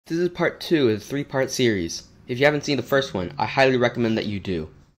This is part 2 of the 3-part series. If you haven't seen the first one, I highly recommend that you do.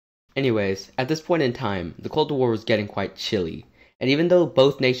 Anyways, at this point in time, the Cold War was getting quite chilly, and even though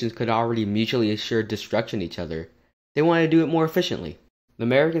both nations could already mutually assure destruction each other, they wanted to do it more efficiently. The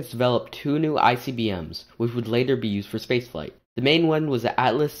Americans developed 2 new ICBMs, which would later be used for spaceflight. The main one was the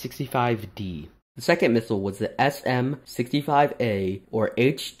Atlas 65D. The second missile was the SM-65A or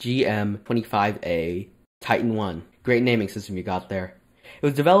HGM-25A Titan I. Great naming system you got there. It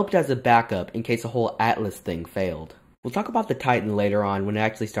was developed as a backup in case the whole Atlas thing failed. We'll talk about the Titan later on when it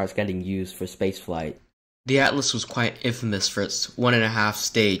actually starts getting used for spaceflight. The Atlas was quite infamous for its 1.5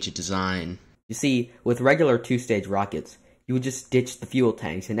 stage design. You see, with regular 2-stage rockets, you would just ditch the fuel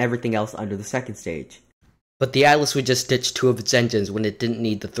tanks and everything else under the second stage. But the Atlas would just ditch 2 of its engines when it didn't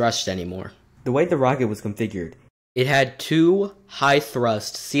need the thrust anymore. The way the rocket was configured, it had 2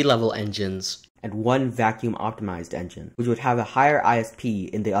 high-thrust sea-level engines and 1 vacuum-optimized engine, which would have a higher ISP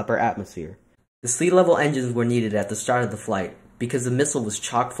in the upper atmosphere. The sea-level engines were needed at the start of the flight because the missile was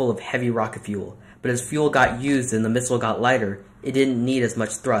chock full of heavy rocket fuel, but as fuel got used and the missile got lighter, it didn't need as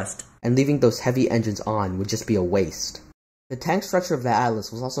much thrust, and leaving those heavy engines on would just be a waste. The tank structure of the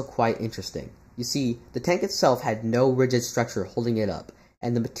Atlas was also quite interesting. You see, the tank itself had no rigid structure holding it up,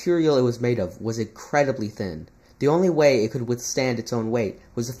 and the material it was made of was incredibly thin. The only way it could withstand its own weight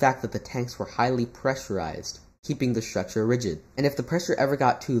was the fact that the tanks were highly pressurized, keeping the structure rigid. And if the pressure ever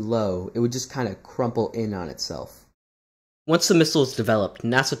got too low, it would just kind of crumple in on itself. Once the missile was developed,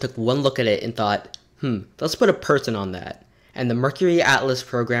 NASA took one look at it and thought, let's put a person on that. And the Mercury Atlas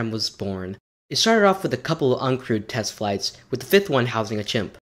program was born. It started off with a couple of uncrewed test flights, with the 5th one housing a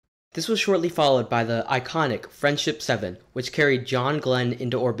chimp. This was shortly followed by the iconic Friendship 7, which carried John Glenn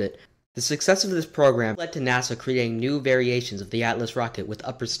into orbit. The success of this program led to NASA creating new variations of the Atlas rocket with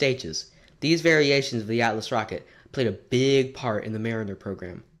upper stages. These variations of the Atlas rocket played a big part in the Mariner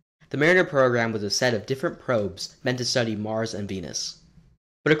program. The Mariner program was a set of different probes meant to study Mars and Venus.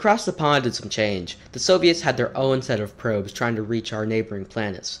 But across the pond did some change. The Soviets had their own set of probes trying to reach our neighboring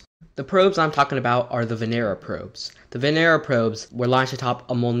planets. The probes I'm talking about are the Venera probes. The Venera probes were launched atop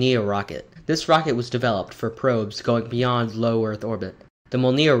a Molniya rocket. This rocket was developed for probes going beyond low Earth orbit. The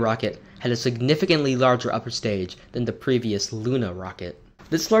Molniya rocket had a significantly larger upper stage than the previous Luna rocket.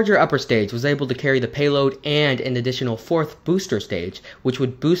 This larger upper stage was able to carry the payload and an additional 4th booster stage, which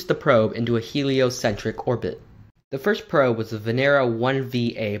would boost the probe into a heliocentric orbit. The first probe was the Venera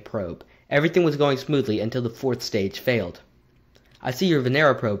 1VA probe. Everything was going smoothly until the 4th stage failed. I see your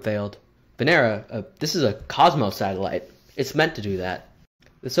Venera probe failed. Venera? This is a Cosmos satellite. It's meant to do that.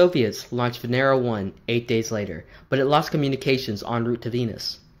 The Soviets launched Venera 1 8 days later, but it lost communications en route to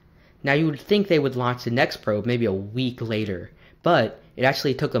Venus. Now you would think they would launch the next probe maybe a week later, but it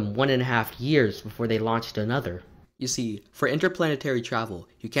actually took them 1.5 years before they launched another. You see, for interplanetary travel,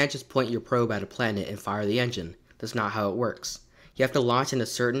 you can't just point your probe at a planet and fire the engine. That's not how it works. You have to launch in a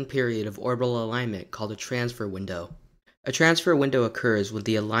certain period of orbital alignment called a transfer window. A transfer window occurs when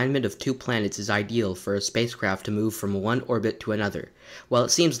the alignment of 2 planets is ideal for a spacecraft to move from one orbit to another. While it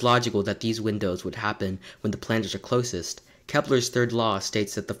seems logical that these windows would happen when the planets are closest, Kepler's 3rd law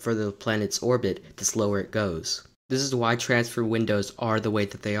states that the further the planet's orbit, the slower it goes. This is why transfer windows are the way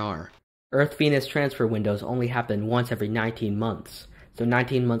that they are. Earth-Venus transfer windows only happen once every 19 months, so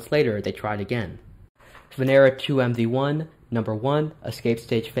 19 months later they tried again. Venera 2MV1, number 1, escape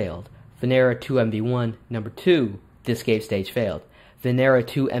stage failed. Venera 2MV1, number 2, the escape stage failed. Venera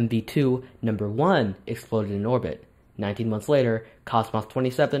 2MV2, number 1, exploded in orbit. 19 months later, Cosmos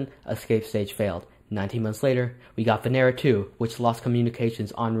 27, escape stage failed. 19 months later, we got Venera 2, which lost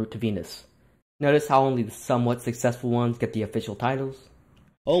communications en route to Venus. Notice how only the somewhat successful ones get the official titles?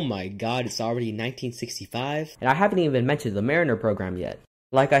 Oh my god, it's already 1965? And I haven't even mentioned the Mariner program yet.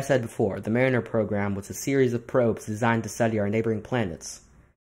 Like I said before, the Mariner program was a series of probes designed to study our neighboring planets.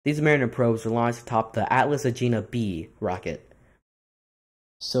 These Mariner probes were launched atop the Atlas Agena B rocket.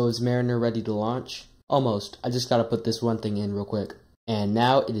 So is Mariner ready to launch? Almost. I just gotta put this one thing in real quick. And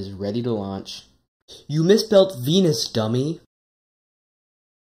now it is ready to launch. You misspelled Venus, dummy!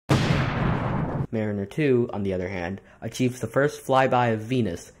 Mariner 2, on the other hand, achieves the first flyby of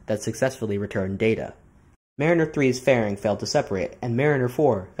Venus that successfully returned data. Mariner 3's fairing failed to separate, and Mariner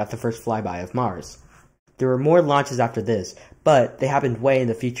 4 got the first flyby of Mars. There were more launches after this, but they happened way in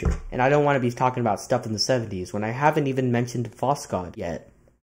the future, and I don't want to be talking about stuff in the 70s when I haven't even mentioned Voskhod yet.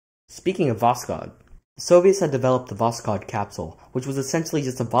 Speaking of Voskhod, the Soviets had developed the Voskhod capsule, which was essentially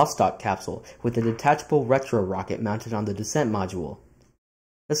just a Vostok capsule with a detachable retro rocket mounted on the descent module.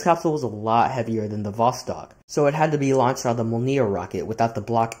 This capsule was a lot heavier than the Vostok, so it had to be launched on the Molniya rocket without the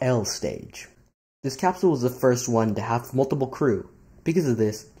Block L stage. This capsule was the first one to have multiple crew. Because of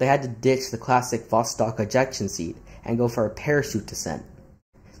this, they had to ditch the classic Vostok ejection seat and go for a parachute descent.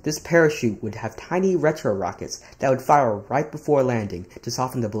 This parachute would have tiny retro rockets that would fire right before landing to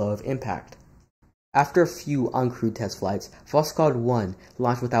soften the blow of impact. After a few uncrewed test flights, Voskhod 1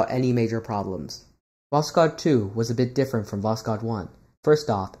 launched without any major problems. Voskhod 2 was a bit different from Voskhod 1. First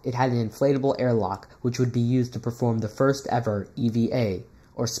off, it had an inflatable airlock which would be used to perform the first ever EVA,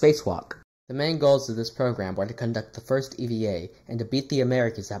 or spacewalk. The main goals of this program were to conduct the first EVA and to beat the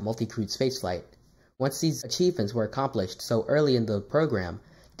Americans at multi-crewed spaceflight. Once these achievements were accomplished so early in the program,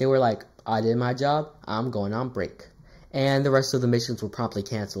 they were like, I did my job, I'm going on break. And the rest of the missions were promptly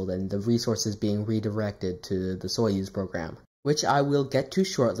cancelled and the resources being redirected to the Soyuz program, which I will get to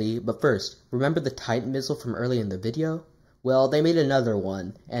shortly, but first, remember the Titan missile from early in the video? Well, they made another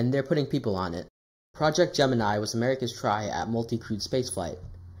one, and they're putting people on it. Project Gemini was America's try at multi-crewed spaceflight.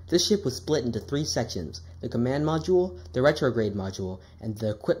 This ship was split into 3 sections, the command module, the retrograde module, and the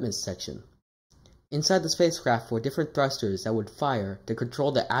equipment section. Inside the spacecraft were different thrusters that would fire to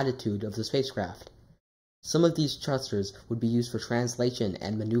control the attitude of the spacecraft. Some of these thrusters would be used for translation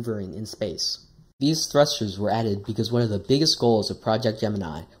and maneuvering in space. These thrusters were added because one of the biggest goals of Project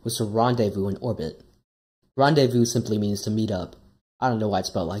Gemini was to rendezvous in orbit. Rendezvous simply means to meet up. I don't know why it's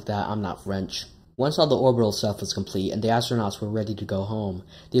spelled like that, I'm not French. Once all the orbital stuff was complete and the astronauts were ready to go home,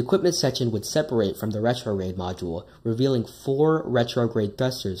 the equipment section would separate from the retrograde module, revealing 4 retrograde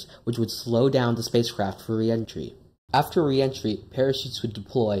thrusters which would slow down the spacecraft for re-entry. After re-entry, parachutes would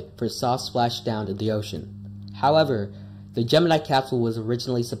deploy for a soft splashdown in the ocean. However, the Gemini capsule was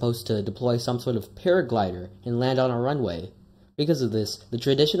originally supposed to deploy some sort of paraglider and land on a runway. Because of this, the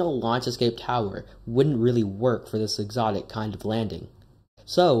traditional launch escape tower wouldn't really work for this exotic kind of landing.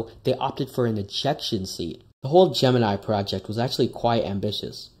 So, they opted for an ejection seat. The whole Gemini project was actually quite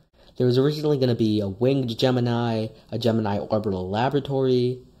ambitious. There was originally going to be a winged Gemini, a Gemini orbital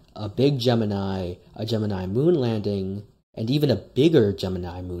laboratory, a big Gemini, a Gemini moon landing, and even a bigger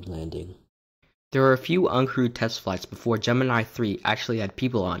Gemini moon landing. There were a few uncrewed test flights before Gemini 3 actually had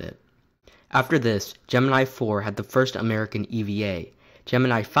people on it. After this, Gemini 4 had the first American EVA.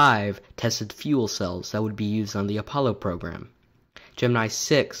 Gemini 5 tested fuel cells that would be used on the Apollo program. Gemini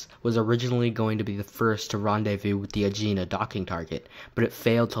 6 was originally going to be the first to rendezvous with the Agena docking target, but it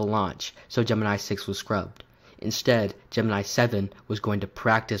failed to launch, so Gemini 6 was scrubbed. Instead, Gemini 7 was going to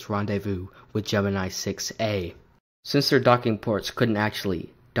practice rendezvous with Gemini 6A. Since their docking ports couldn't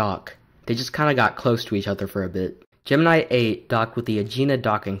actually dock, they just kinda got close to each other for a bit. Gemini 8 docked with the Agena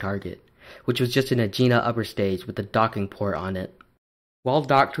docking target, which was just an Agena upper stage with a docking port on it. While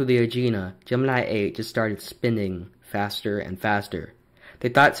docked to the Agena, Gemini 8 just started spinning faster and faster. They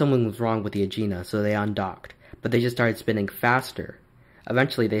thought something was wrong with the Agena, so they undocked, but they just started spinning faster.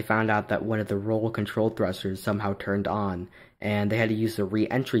 Eventually, they found out that one of the roll control thrusters somehow turned on, and they had to use the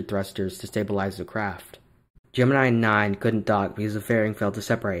re-entry thrusters to stabilize the craft. Gemini 9 couldn't dock because the fairing failed to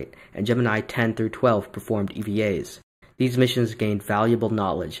separate, and Gemini 10 through 12 performed EVAs. These missions gained valuable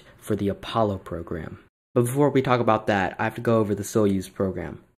knowledge for the Apollo program. But before we talk about that, I have to go over the Soyuz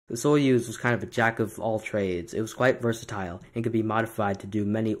program. The Soyuz was kind of a jack of all trades. It was quite versatile and could be modified to do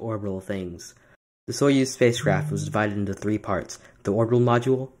many orbital things. The Soyuz spacecraft was divided into 3 parts: the orbital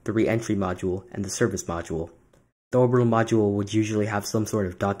module, the re-entry module, and the service module. The orbital module would usually have some sort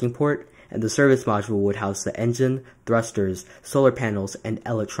of docking port, and the service module would house the engine, thrusters, solar panels, and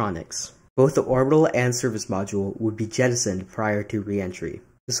electronics. Both the orbital and service module would be jettisoned prior to re-entry.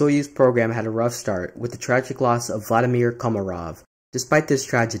 The Soyuz program had a rough start with the tragic loss of Vladimir Komarov. Despite this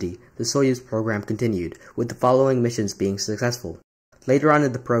tragedy, the Soyuz program continued, with the following missions being successful. Later on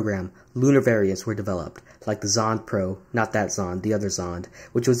in the program, lunar variants were developed, like the Zond Pro, not that Zond, the other Zond,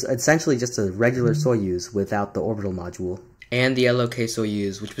 which was essentially just a regular Soyuz without the orbital module. And the LOK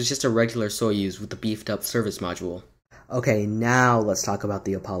Soyuz, which was just a regular Soyuz with the beefed up service module. Okay, now let's talk about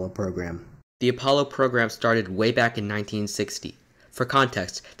the Apollo program. The Apollo program started way back in 1960. For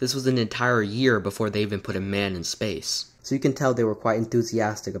context, this was an entire year before they even put a man in space. So you can tell they were quite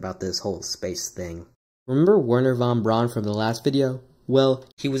enthusiastic about this whole space thing. Remember Wernher von Braun from the last video? Well,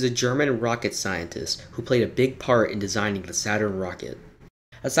 he was a German rocket scientist who played a big part in designing the Saturn rocket.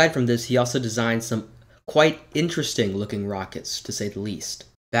 Aside from this, he also designed some quite interesting looking rockets, to say the least.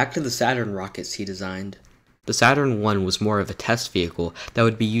 Back to the Saturn rockets he designed. The Saturn I was more of a test vehicle that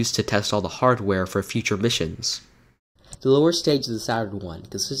would be used to test all the hardware for future missions. The lower stage of the Saturn I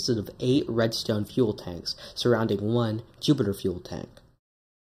consisted of 8 Redstone fuel tanks surrounding 1 Jupiter fuel tank.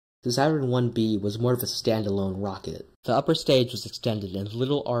 The Saturn 1B was more of a standalone rocket. The upper stage was extended and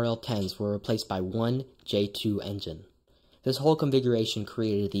little RL-10s were replaced by 1 J2 engine. This whole configuration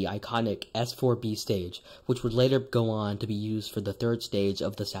created the iconic S-4B stage, which would later go on to be used for the third stage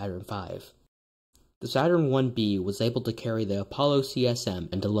of the Saturn V. The Saturn 1B was able to carry the Apollo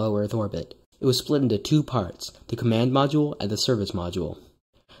CSM into low Earth orbit. It was split into two parts, the command module and the service module.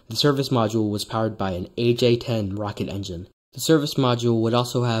 The service module was powered by an AJ-10 rocket engine. The service module would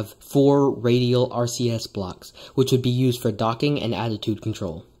also have 4 radial RCS blocks, which would be used for docking and attitude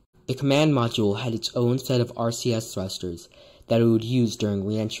control. The command module had its own set of RCS thrusters that it would use during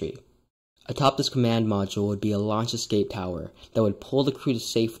re-entry. Atop this command module would be a launch escape tower that would pull the crew to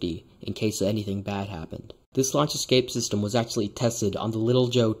safety in case anything bad happened. This launch escape system was actually tested on the Little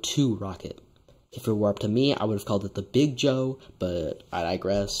Joe 2 rocket. If it were up to me, I would have called it the Big Joe, but I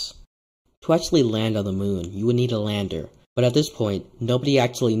digress. To actually land on the moon, you would need a lander, but at this point, nobody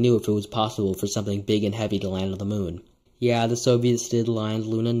actually knew if it was possible for something big and heavy to land on the moon. Yeah, the Soviets did land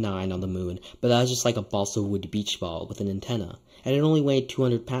Luna 9 on the moon, but that was just like a balsa wood beach ball with an antenna, and it only weighed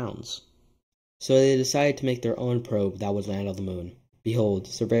 200 pounds. So they decided to make their own probe that would land on the moon. Behold,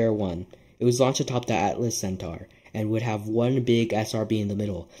 Surveyor 1. It was launched atop the Atlas Centaur, and would have one big SRB in the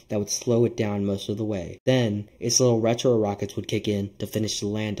middle that would slow it down most of the way. Then, its little retro rockets would kick in to finish the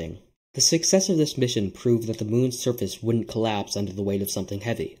landing. The success of this mission proved that the moon's surface wouldn't collapse under the weight of something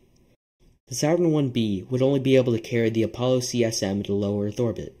heavy. The Saturn 1B would only be able to carry the Apollo CSM into low Earth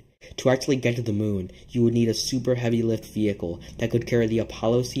orbit. To actually get to the moon, you would need a super heavy lift vehicle that could carry the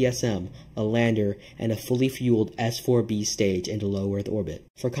Apollo CSM, a lander, and a fully fueled S-4B stage into low Earth orbit.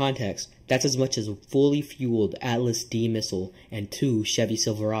 For context, that's as much as a fully fueled Atlas D missile and 2 Chevy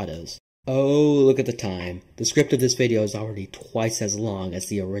Silverados. Oh, look at the time. The script of this video is already twice as long as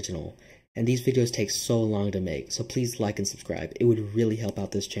the original, and these videos take so long to make, so please like and subscribe. It would really help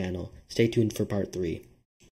out this channel. Stay tuned for part 3.